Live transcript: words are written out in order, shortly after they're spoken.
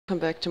Come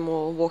back to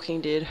more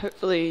Walking Dead.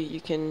 Hopefully you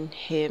can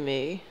hear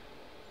me.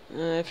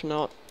 If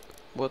not,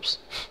 whoops.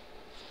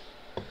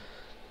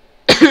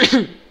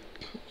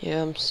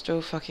 Yeah, I'm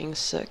still fucking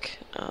sick.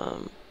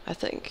 I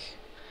think.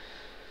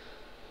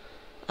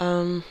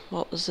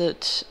 What was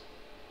it?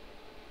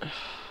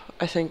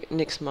 I think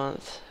next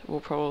month will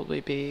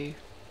probably be,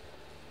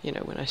 you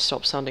know, when I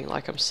stop sounding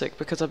like I'm sick,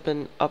 because I've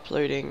been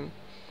uploading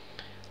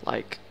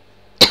like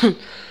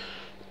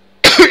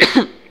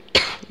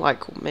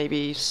like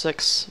maybe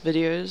 6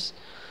 videos,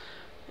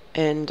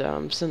 and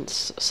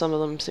since some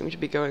of them seem to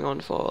be going on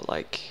for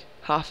like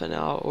half an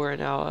hour or an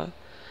hour,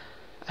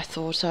 I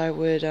thought I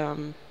would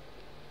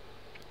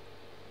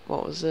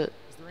what was it?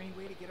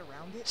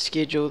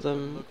 Schedule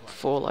them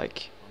for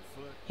like,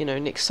 you know,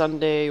 next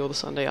Sunday or the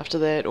Sunday after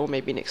that, or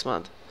maybe next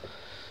month.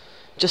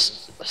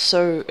 Just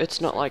so it's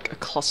not like a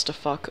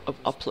clusterfuck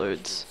of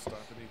uploads.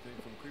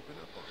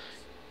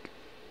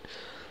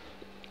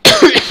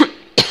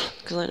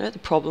 Because I know the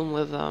problem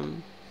with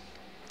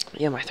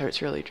yeah, my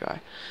throat's really dry.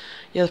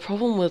 Yeah, the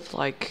problem with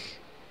like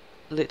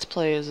Let's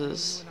Players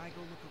is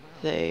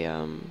they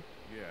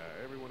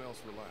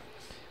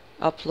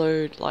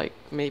upload like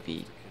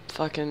maybe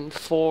fucking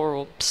 4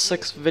 or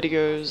 6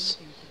 videos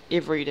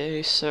every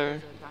day, so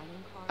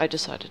I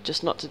decided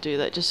just not to do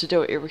that, just to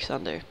do it every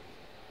Sunday.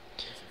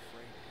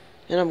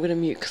 And I'm gonna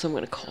mute because I'm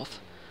gonna cough.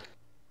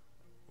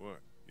 What?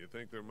 You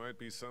think there might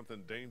be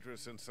something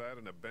dangerous inside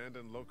an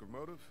abandoned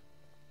locomotive?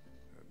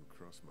 Hadn't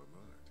crossed my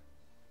mind.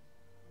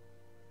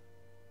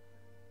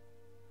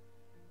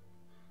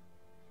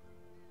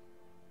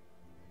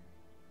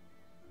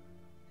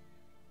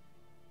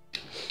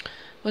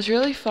 What's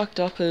really fucked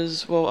up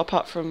is, well,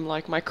 apart from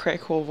like my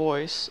crackle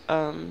voice,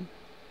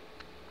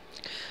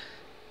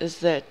 is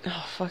that,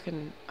 oh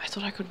fucking, I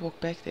thought I could walk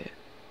back there.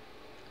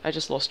 I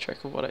just lost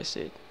track of what I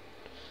said.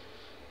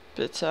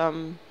 But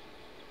I'm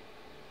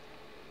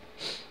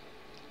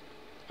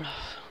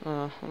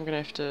gonna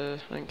have to,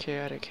 I don't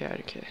care.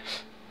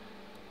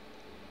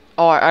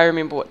 Oh, I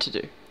remember what to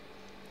do.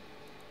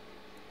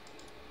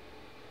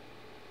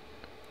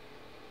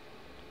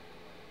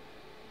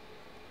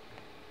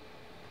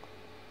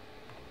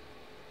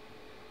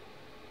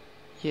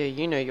 Yeah,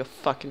 you know you're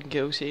fucking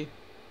guilty.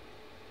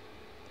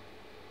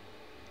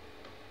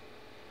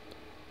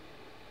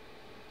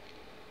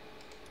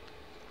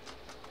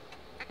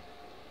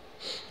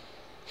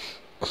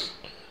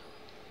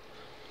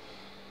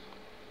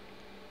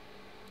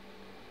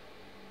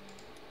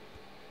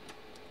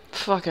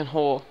 Fucking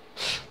whore.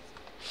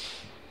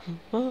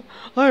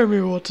 I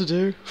remember what to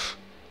do.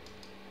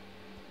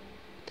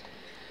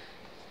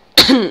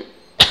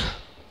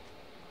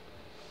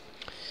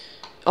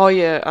 Oh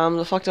yeah,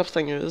 the fucked up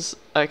thing is,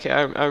 okay,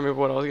 I remember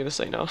what I was gonna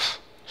say now.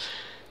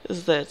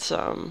 Is that,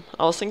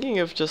 I was thinking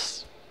of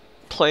just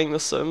playing The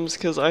Sims,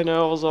 because I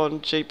know I was on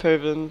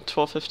Gpoven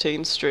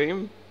 1215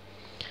 stream,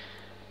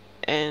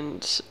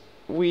 and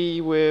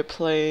we were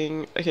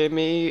playing, okay,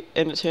 me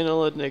and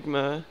Eternal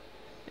Enigma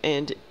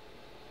and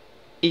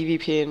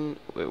EVPN,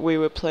 we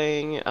were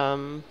playing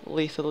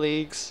Lethal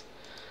Leagues,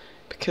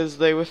 because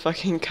they were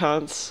fucking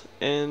cunts,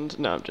 and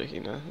no, I'm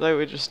joking, no, they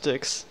were just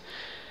dicks.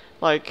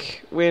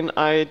 Like, when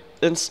I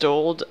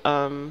installed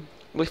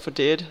Left 4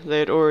 Dead, they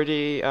had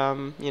already,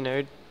 you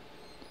know,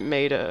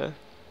 made a,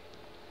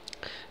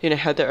 you know,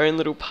 had their own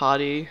little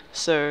party,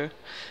 so,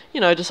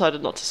 you know, I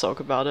decided not to sulk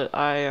about it.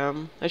 I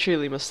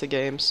truly missed the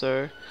game,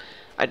 so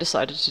I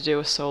decided to do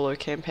a solo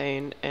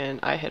campaign,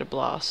 and I had a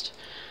blast.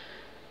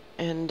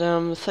 And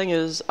the thing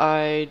is,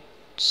 I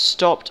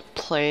stopped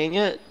playing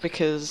it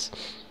because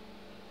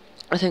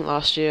I think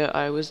last year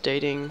I was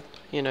dating,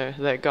 you know,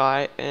 that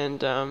guy,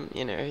 and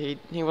you know,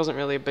 he wasn't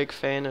really a big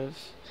fan of,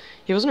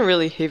 he wasn't a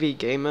really heavy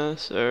gamer,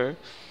 so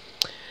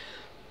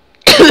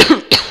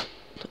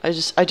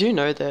I do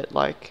know that,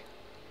 like,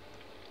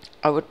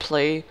 I would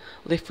play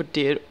Left 4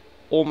 Dead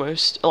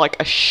almost like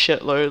a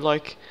shitload,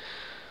 like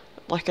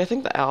I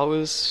think the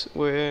hours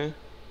were,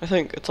 I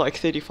think it's like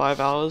 35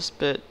 hours,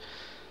 but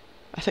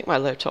I think my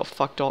laptop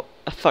fucked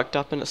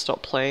up and it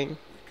stopped playing.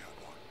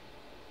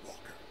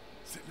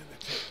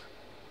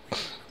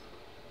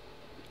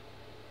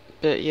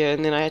 But yeah,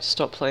 and then I had to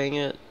stop playing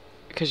it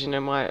because, you know,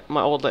 my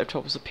old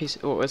laptop was a piece,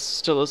 or it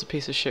still is a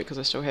piece of shit because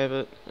I still have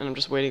it, and I'm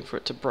just waiting for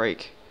it to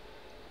break.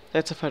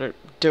 That's if I don't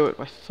do it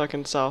my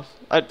fucking self.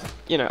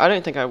 You know, I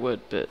don't think I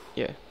would, but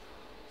yeah.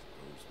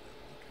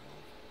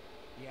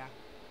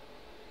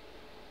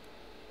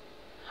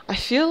 I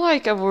feel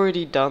like I've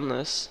already done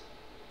this.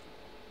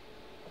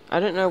 I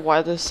don't know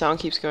why the sound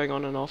keeps going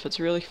on and off. It's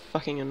really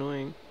fucking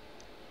annoying.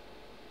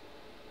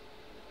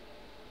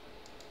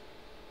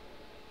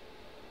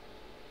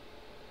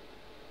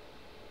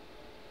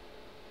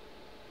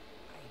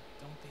 I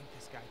don't think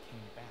this guy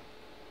came back.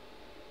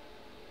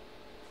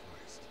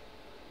 Christ.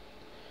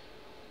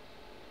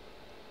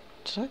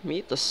 Did I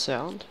mute the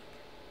sound?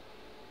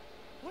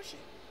 Push it.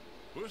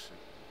 Push it.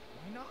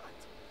 Why not?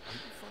 Are you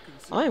fucking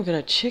serious? I am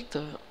gonna check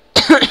the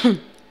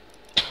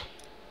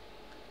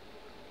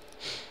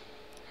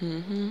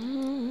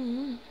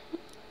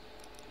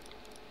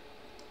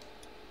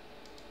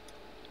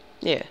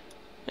Yeah,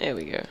 there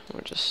we go.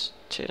 We'll just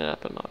turn it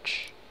up a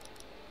notch.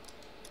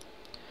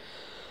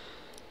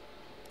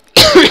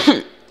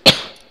 Fucking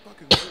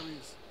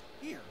serious.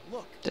 Here,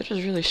 look. That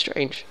is really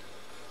strange.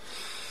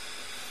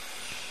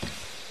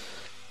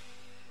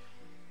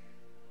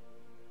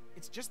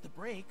 It's just the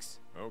brakes.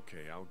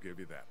 Okay, I'll give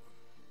you that one.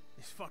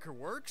 This fucker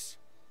works?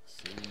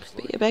 Seems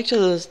But like yeah, back to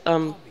this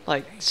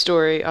like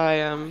story. How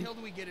the hell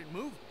do we get it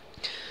moving?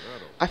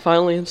 I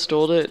finally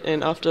installed it,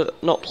 and after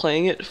not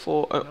playing it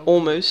for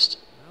almost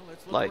Well,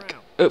 let's look like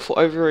around. for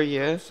over a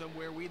year,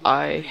 Somewhere we'd like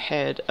I to be.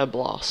 had a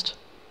blast.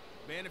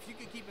 Man, if you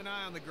could keep an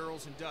eye on the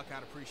girls and Duck,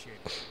 I'd appreciate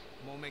it.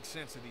 Won't make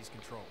sense of these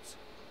controls.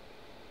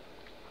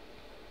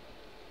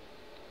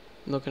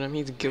 Look at him,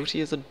 he's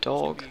guilty as a It's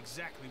gonna dog. be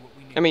exactly what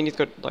we need. I mean, he's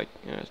got like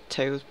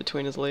tails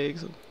between his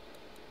legs, and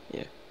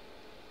yeah.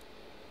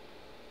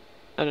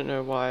 I don't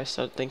know why I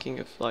started thinking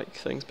of like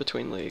things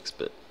between legs,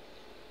 but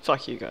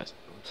fuck you guys.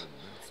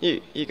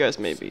 You guys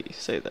maybe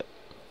say that.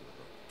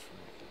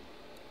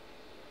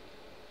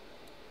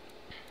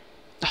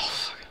 Oh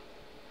fuck.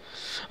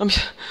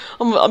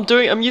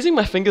 I'm using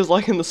my fingers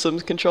like in the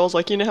Sims controls,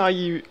 like you know how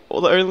you or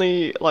the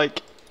only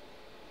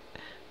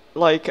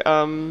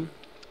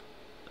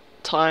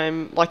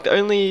time like the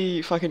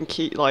only fucking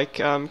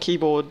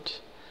keyboard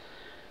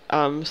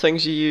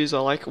things you use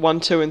are like 1,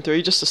 2, and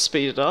 3 just to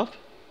speed it up,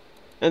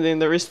 and then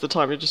the rest of the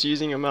time you're just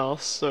using a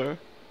mouse. So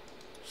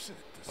shit,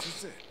 this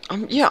is it.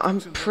 I'm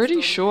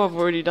pretty sure I've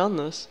already done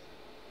this.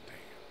 Damn,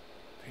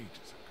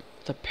 pages are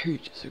gone. The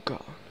pages are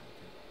gone.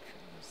 Can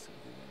you see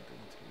the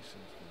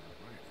indentations from the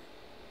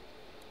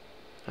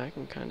writing? I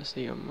can kind of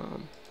see your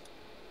mom.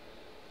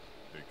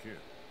 Hey kid,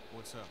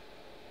 What's up?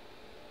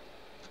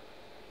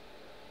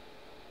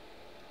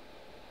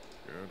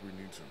 God, we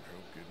need some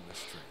help getting this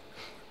train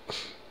going.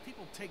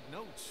 People take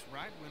notes,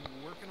 right, when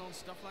we're working on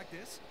stuff like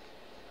this?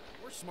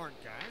 We're smart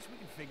guys. We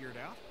can figure it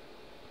out.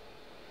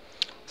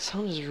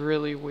 Sounds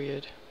really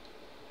weird.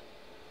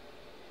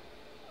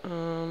 I don't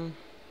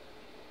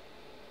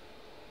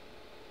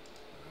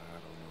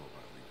know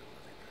about leaving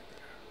Lily back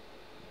there.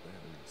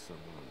 Abandoning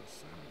someone on the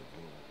side of the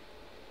road.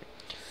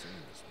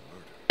 Same as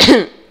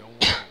murder. Don't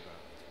worry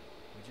about it.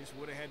 We just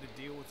would have had to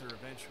deal with her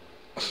eventually.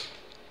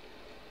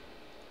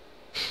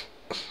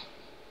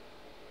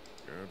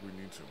 God, we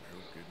need some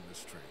help getting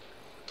this train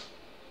going.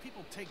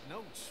 People take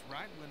notes,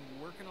 right, when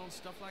we're working on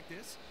stuff like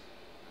this?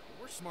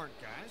 We're smart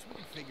guys. We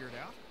can figure it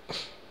out.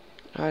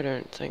 I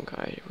don't think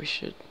we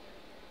should.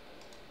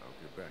 I'll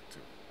get back to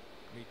it.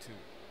 Me too.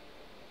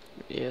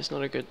 Yeah, it's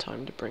not a good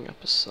time to bring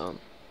up a son.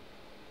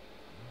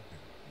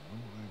 I have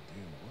no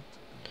idea what to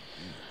do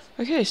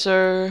with these. Okay,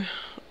 so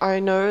I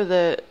know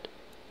that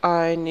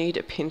I need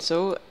a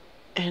pencil,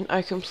 and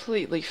I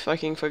completely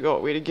fucking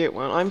forgot where to get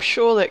one. I'm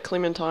sure that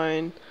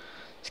Clementine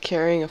is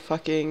carrying a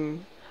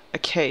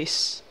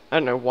case. I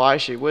don't know why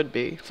she would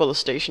be for the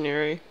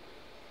stationery,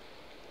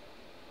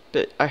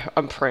 but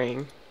I'm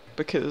praying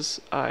because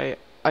I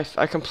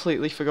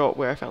completely forgot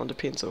where I found a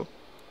pencil.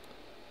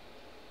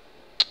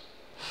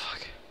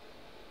 Fuck.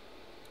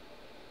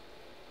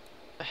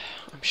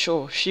 I'm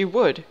sure she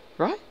would,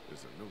 right?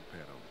 There's a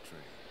notepad on the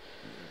train.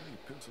 Do you have any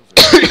pencils or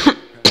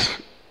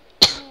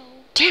No.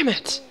 Damn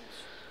it!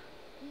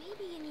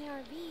 Maybe in the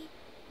RV.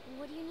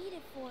 What do you need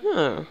it for?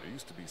 Huh. There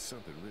used to be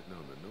something written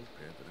on the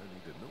notepad that I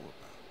need to know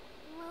about.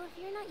 Well, if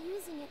you're not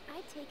using it,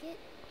 I'd take it.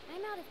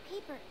 I'm out of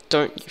paper.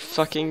 Don't There's you all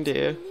fucking sorts of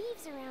dare.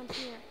 leaves around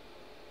here.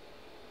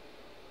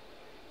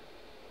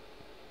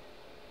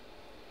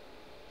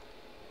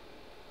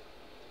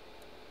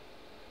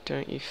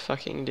 Don't you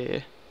fucking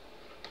dare.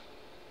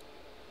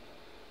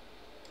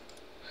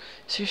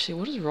 Seriously,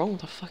 what is wrong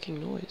with the fucking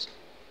noise?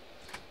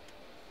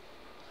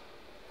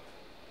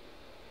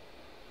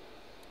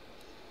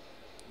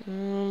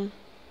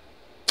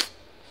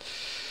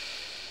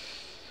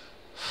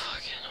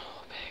 Fucking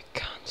whole big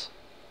cunt.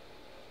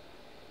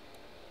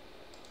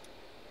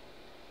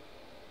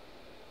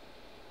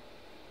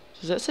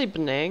 Does that say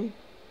Benang?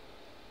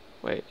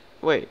 Wait.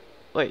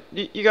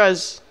 You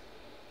guys.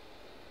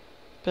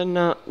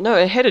 No,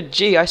 it had a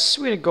G, I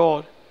swear to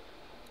God.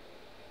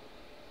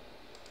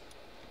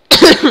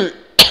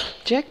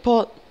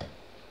 Jackpot.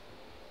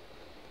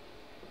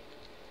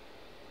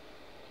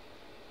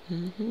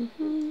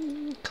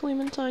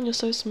 Clementine, you're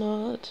so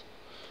smart.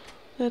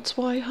 That's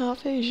why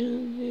half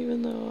Asian,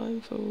 even though I'm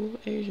full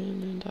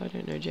Asian and I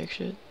don't know jack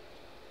shit.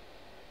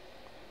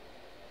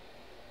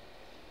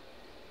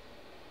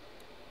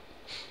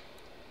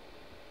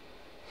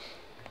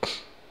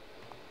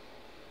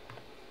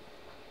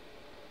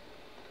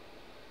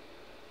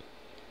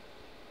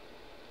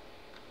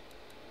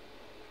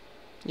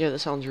 Yeah, that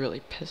sounds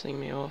really pissing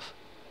me off.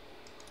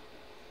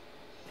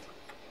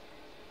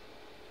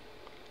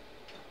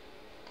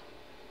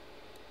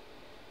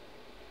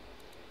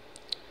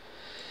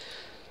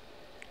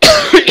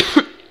 Should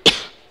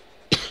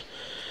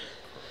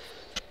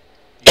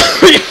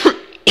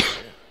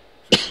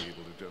be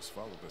able to just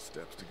follow the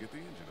steps to get the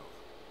engine on.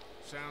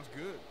 Sounds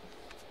good.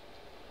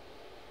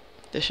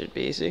 This should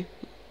be easy.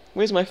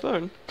 Where's my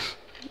phone?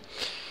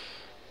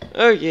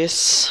 Oh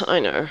yes, I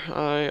know.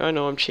 I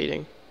know I'm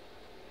cheating.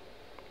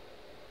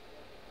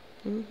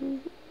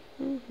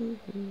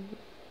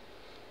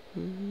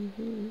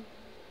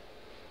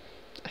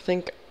 I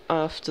think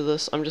after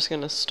this I'm just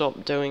gonna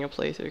stop doing a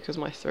playthrough because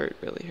my throat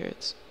really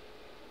hurts.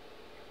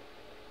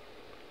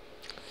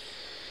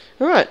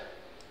 Alright.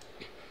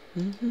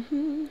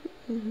 I'm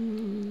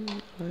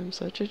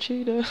such a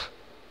cheater.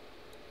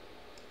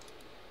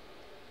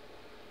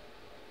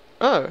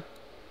 Oh.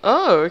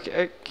 Oh,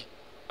 okay.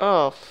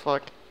 Oh,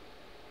 fuck.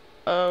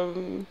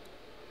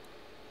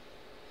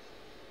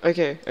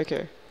 Okay,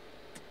 okay.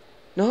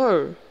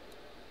 No.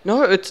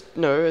 No, it's...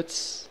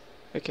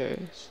 Okay.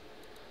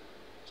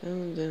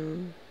 Down,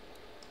 down.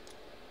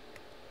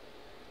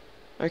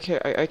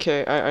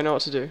 Okay, I know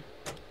what to do.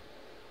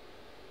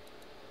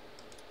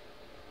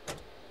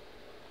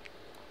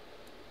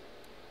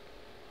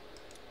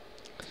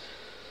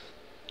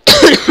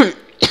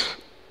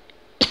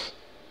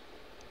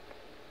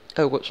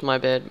 Oh, whoops, my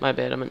bad,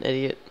 I'm an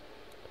idiot.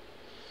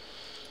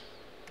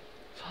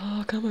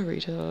 Fuck, I'm a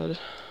retard.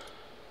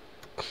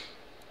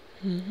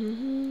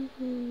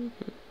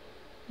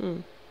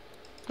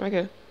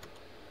 Okay.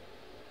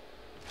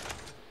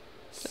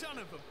 Son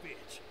of a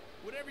bitch!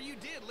 Whatever you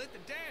did lit the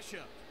dash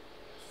up.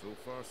 So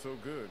far, so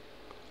good.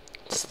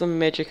 It's the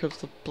magic of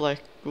the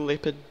black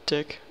leopard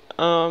dick.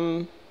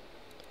 I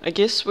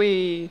guess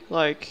we,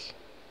 like...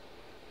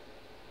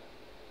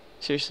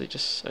 Seriously,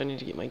 I need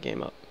to get my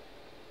game up.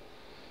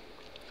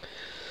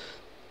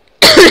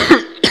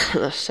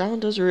 The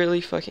sound is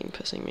really fucking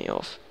pissing me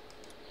off.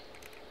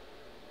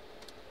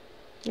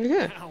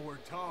 Okay. Now we're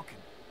talking.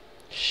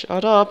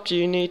 Shut up, do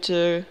you need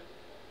to...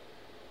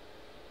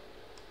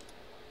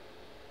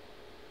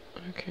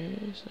 Okay,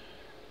 so...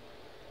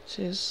 It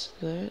says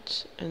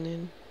that, and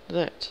then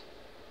that.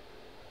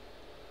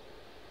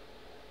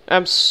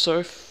 I'm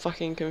so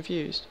fucking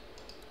confused.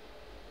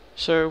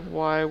 So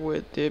why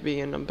would there be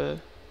a number?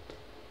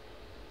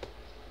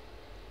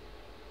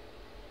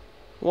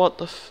 What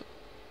the f...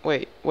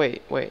 Wait.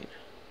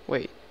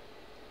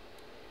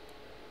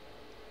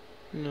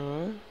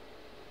 No.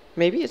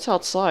 Maybe it's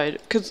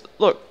outside. Cause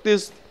look,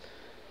 there's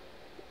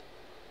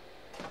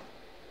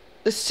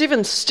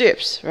 7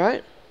 steps,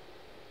 right?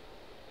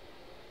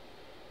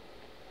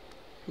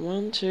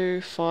 1,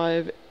 2,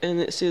 5, and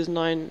it says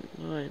 9.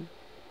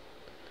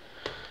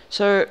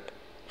 So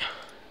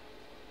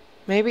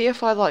maybe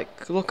if I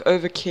like look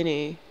over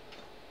Kenny,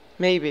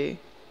 maybe.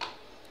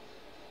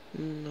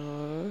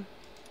 No.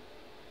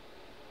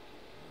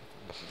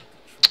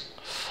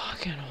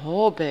 Fucking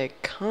whorebag,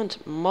 cunt,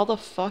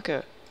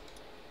 motherfucker.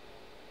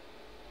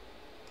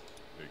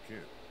 Hey,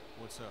 Ken,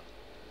 What's up?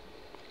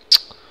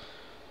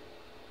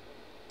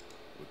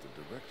 with the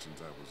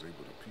directions I was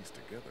able to piece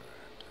together,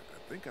 I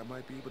think I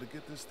might be able to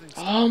get this thing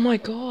started. Oh my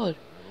god. I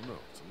don't know.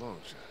 It's a long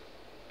shot.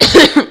 I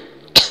don't know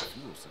what the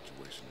fuel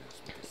situation is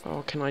with this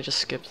Oh, can I just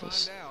skip We'll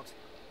this? find out.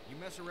 You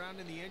mess around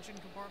in the engine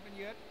compartment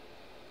yet?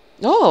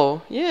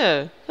 Oh,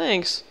 yeah,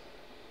 thanks. thing.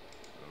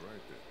 All right,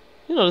 then.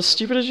 You're not as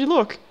stupid as you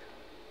look.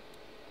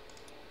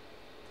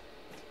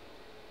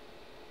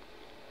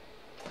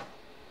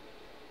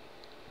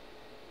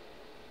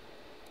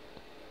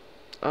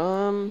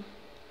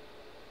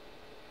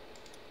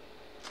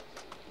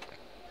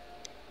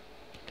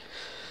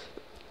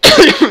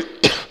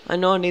 I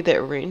know I need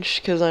that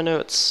wrench because I know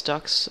it's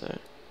stuck, so.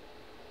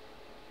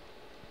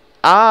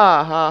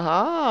 Ah ha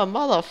ha,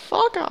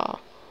 motherfucker!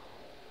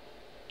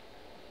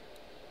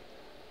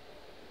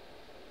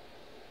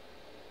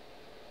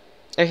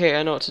 Okay,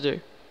 I know what to do.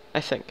 I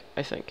think.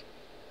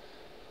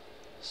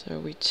 So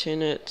we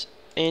turn it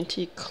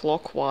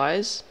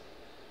anti-clockwise.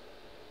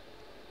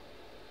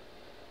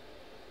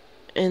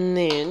 And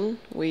then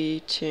we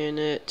turn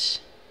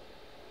it...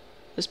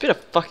 This better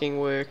fucking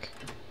work.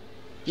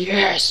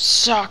 Yes,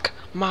 suck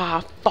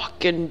my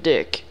fucking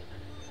dick.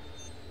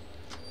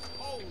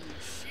 Holy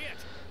shit!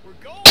 We're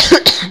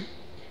going!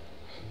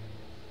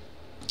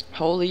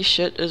 Holy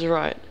shit is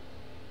right.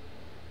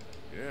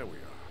 Yeah, we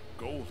are.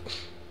 Golden. Man,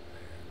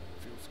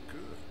 feels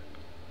good.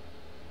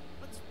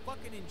 Let's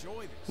fucking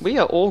enjoy this. We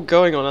are all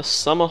going on a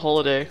summer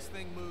holiday. This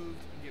thing moved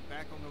and get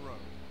back on the road.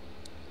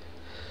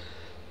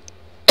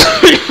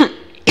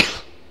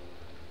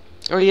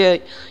 Oh yeah,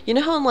 you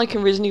know how in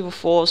Resident Evil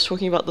 4 I was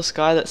talking about this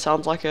guy that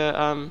sounds like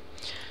a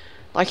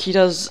like he's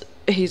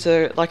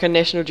a like a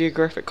National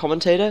Geographic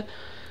commentator.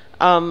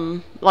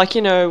 Like,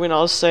 you know, when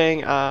I was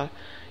saying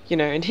you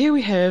know, and here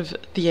we have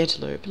the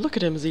antelope. Look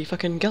at him as he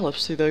fucking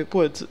gallops through the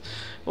woods,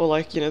 or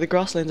like, you know, the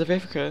grasslands of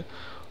Africa.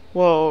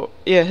 Well,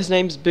 yeah, his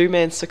name's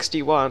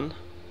Booman61,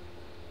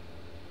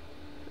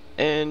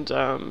 and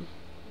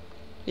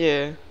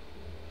yeah,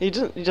 he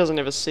doesn't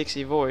have a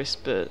sexy voice,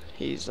 but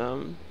he's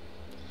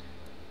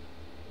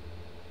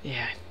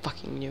yeah, I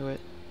fucking knew it.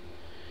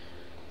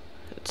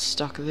 It's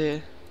stuck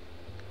there.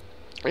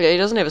 Yeah, he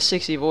doesn't have a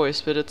sexy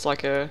voice, but it's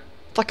like you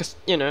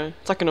know,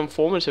 it's like an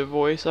informative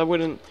voice. I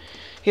wouldn't.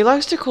 He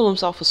likes to call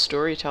himself a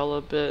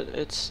storyteller, but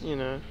it's, you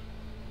know,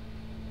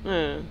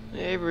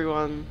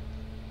 everyone's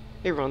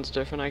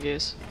different, I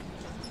guess.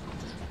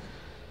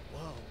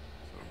 Whoa.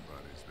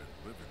 Somebody's been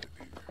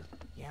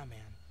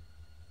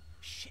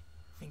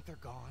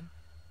they're gone?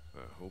 I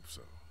hope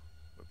so,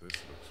 but this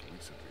looks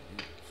recently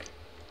used.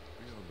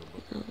 Be on the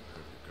lookout and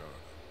have your guard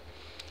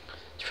up.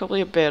 It's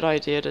probably a bad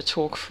idea to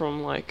talk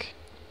from like.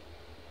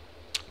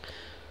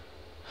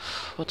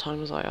 What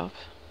time was I up?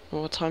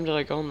 Or what time did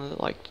I go on the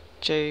like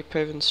J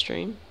Pervin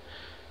stream?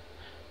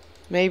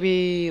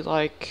 Maybe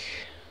like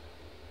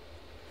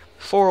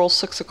 4 or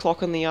 6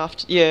 o'clock in the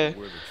after. Yeah,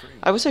 Where the train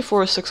I would say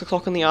 4 or 6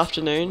 o'clock in the goes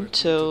afternoon right into the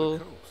till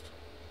coast.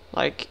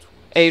 like That's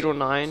when 8 or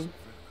Savannah. 9.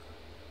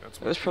 That's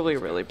It what was probably a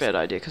these really guys bad say.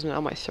 idea because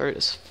now my throat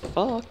is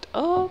fucked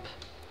up.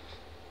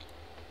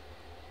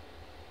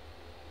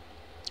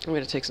 I'm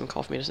gonna take some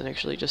cough medicine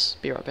actually,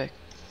 just be right back.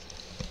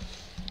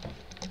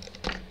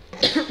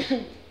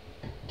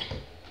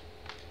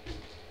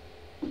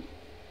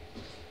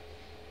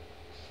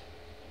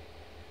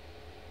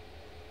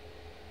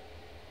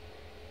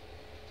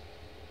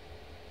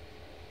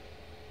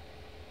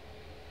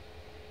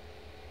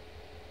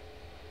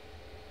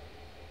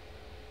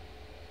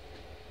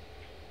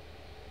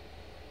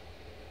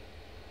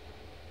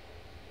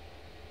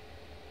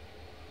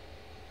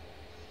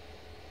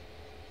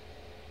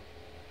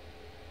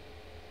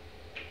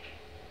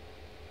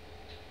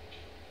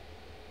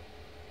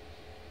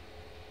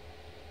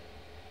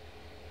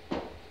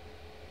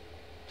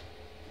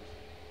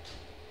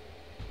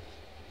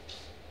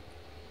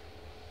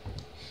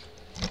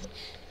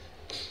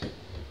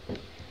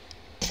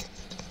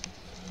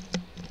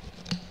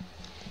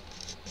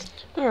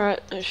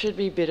 Alright, it should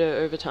be better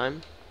over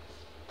time.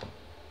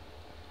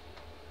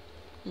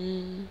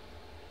 I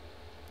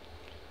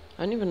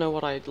don't even know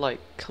what I like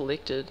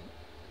collected.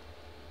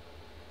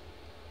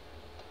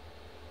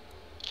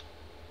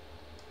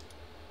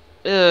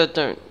 Don't.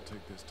 I'll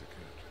take this to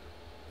captain.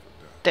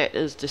 For Doc. That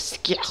is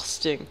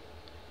disgusting.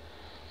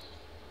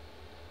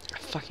 I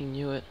fucking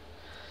knew it.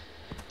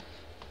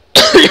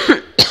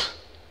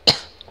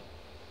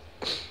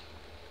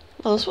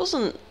 Well, this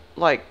wasn't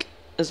like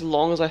as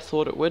long as I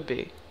thought it would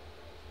be.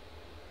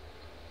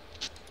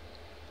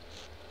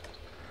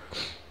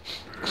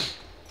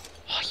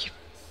 Oh, you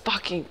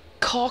fucking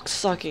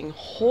cocksucking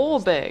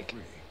whorebag. Free.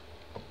 In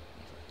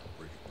fact, I'll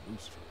break it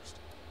loose first.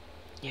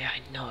 Yeah, I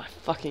know, I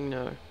fucking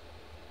know.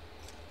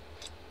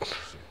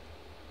 Shit.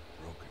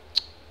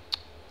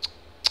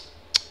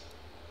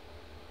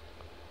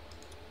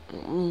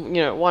 Broken.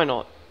 You know, why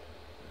not?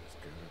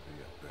 There's gotta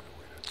be a better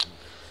way to do this.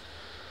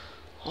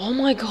 Oh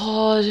my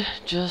god,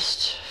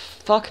 just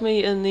fuck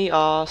me in the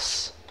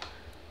ass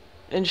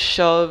and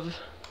shove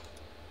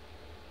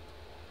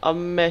a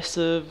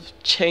massive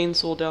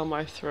chainsaw down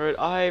my throat.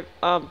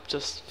 I'm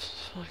just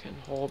fucking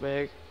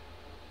whorebag.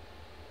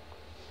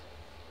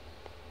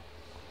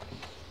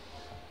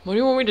 What do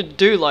you want me to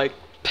do? Like,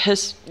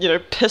 piss,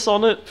 piss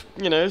on it,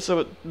 so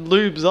it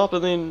lubes up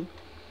and then...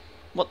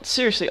 What?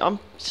 Seriously, I'm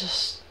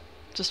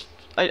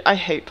I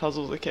hate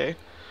puzzles, okay?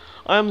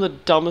 I am the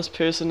dumbest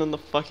person in the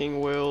fucking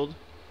world.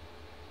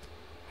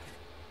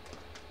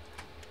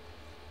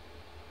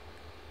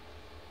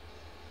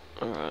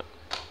 Alright.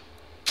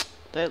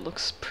 That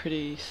looks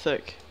pretty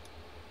thick.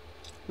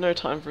 No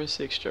time for a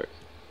sex joke.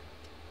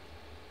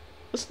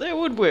 That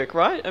would work,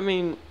 right? I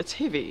mean, it's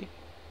heavy.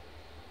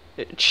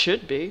 It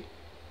should be.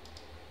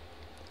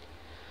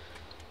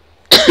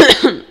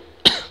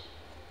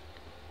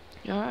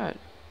 Alright.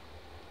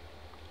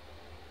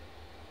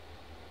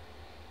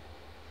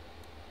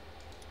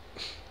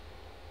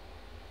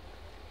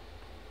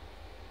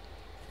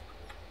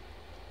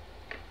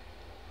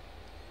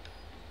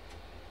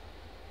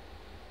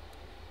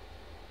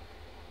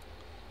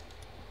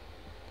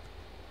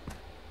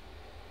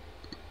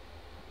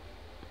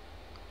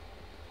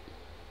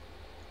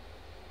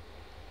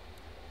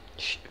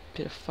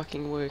 Bit of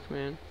fucking work,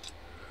 man.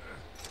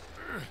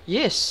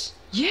 Yes!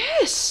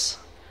 Yes!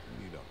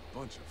 You need a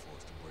bunch of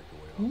force to break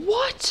away. All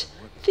What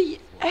the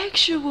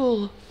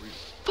actual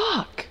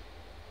fuck?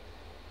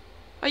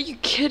 Are you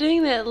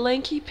kidding? That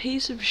lanky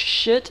piece of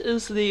shit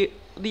is the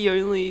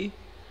only...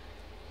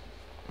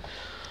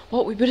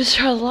 Well, we better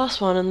try the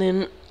last one and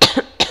then...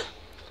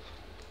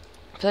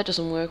 if that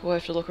doesn't work, we'll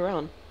have to look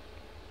around.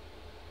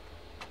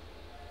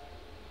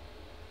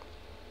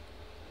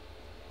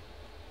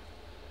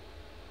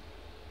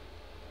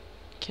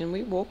 Can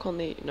we walk on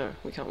the... No,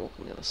 we can't walk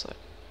on the other side.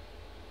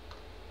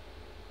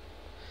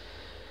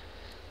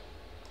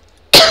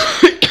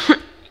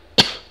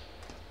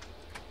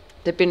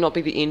 That better not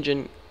be the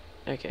engine.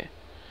 Okay.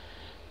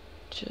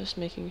 Just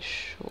making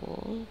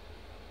sure.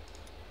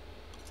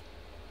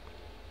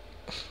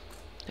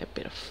 That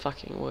better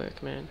fucking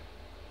work, man.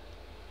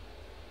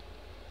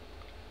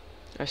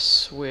 I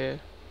swear.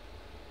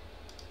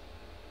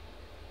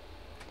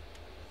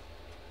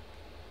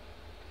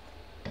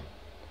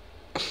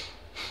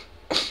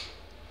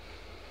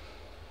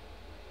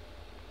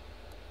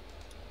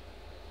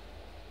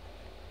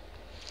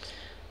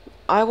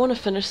 I want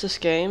to finish this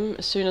game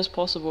as soon as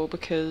possible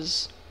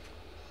because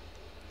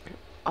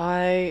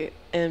I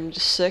am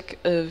sick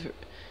of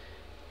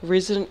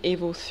Resident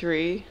Evil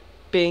 3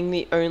 being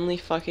the only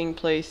fucking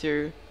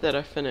playthrough that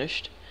I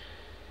finished.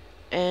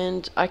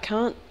 And I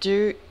can't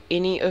do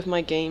any of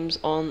my games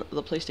on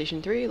the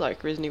PlayStation 3,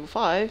 like Resident Evil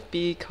 5,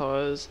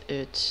 because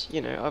it's,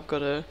 you know, I've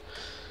got a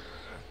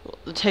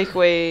take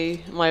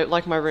away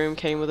my room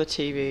came with a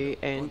TV,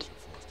 and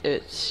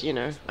it's, you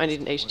know, I need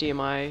an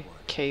HDMI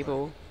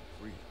cable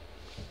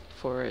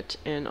for it,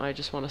 and I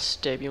just want to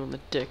stab you on the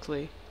dick,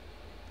 Lee.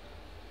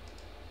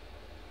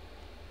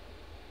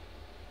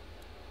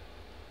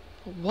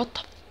 What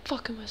the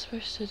fuck am I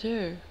supposed to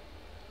do?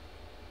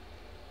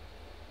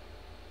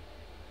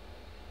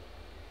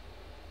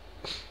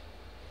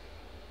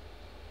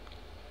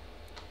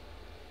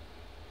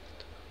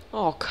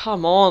 Oh,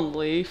 come on,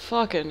 Lee.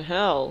 Fucking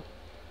hell.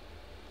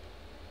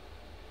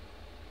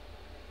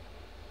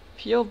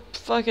 If your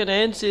fucking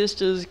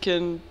ancestors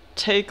can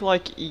take,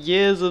 like,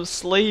 years of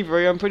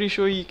slavery, I'm pretty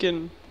sure you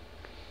can,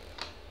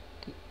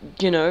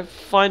 you know,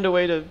 find a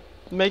way to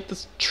make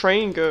this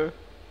train go.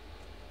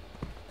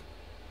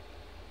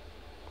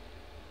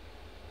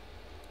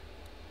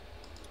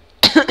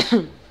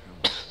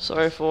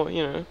 Sorry for,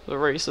 you know, the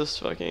racist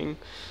fucking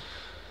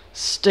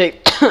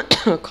state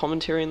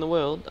commentary in the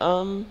world.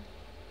 I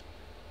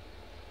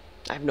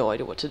have no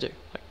idea what to do.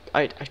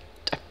 Like, I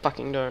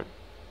fucking don't.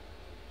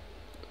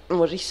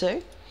 What did he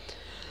say?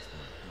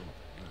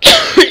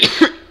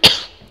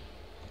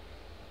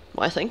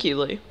 Why, thank you,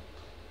 Lee.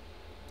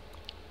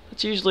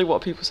 That's usually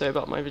what people say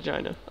about my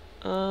vagina.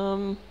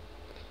 Yeah,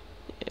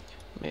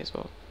 may as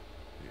well.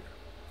 Here,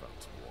 found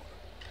some water.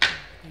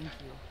 Thank you.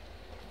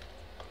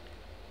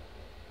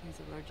 He's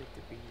allergic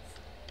to bees.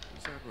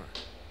 Is that right?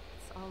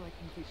 It's all I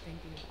can keep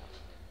thinking about.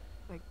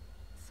 Like,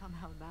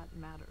 somehow that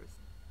matters.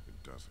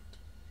 It doesn't.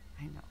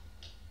 I know.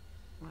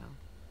 Well,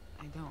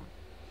 I don't.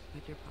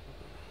 But you're probably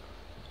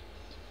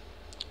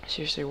right.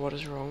 Seriously, what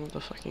is wrong with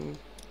the fucking...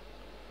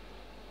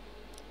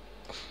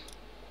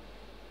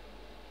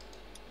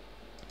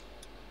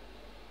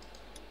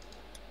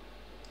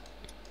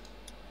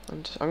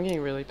 I'm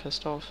getting really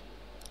pissed off.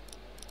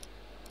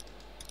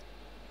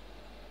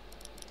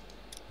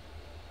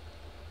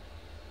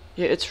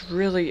 Yeah, it's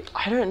really...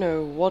 I don't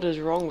know what is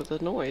wrong with the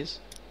noise.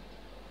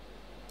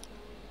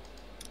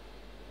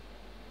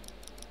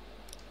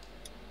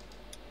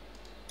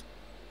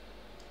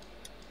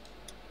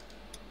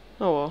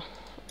 Oh well.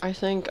 I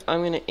think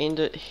I'm gonna end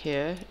it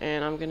here,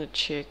 and I'm gonna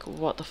check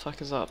what the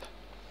fuck is up.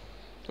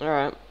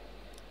 Alright.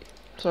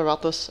 Sorry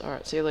about this.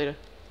 Alright, see you later.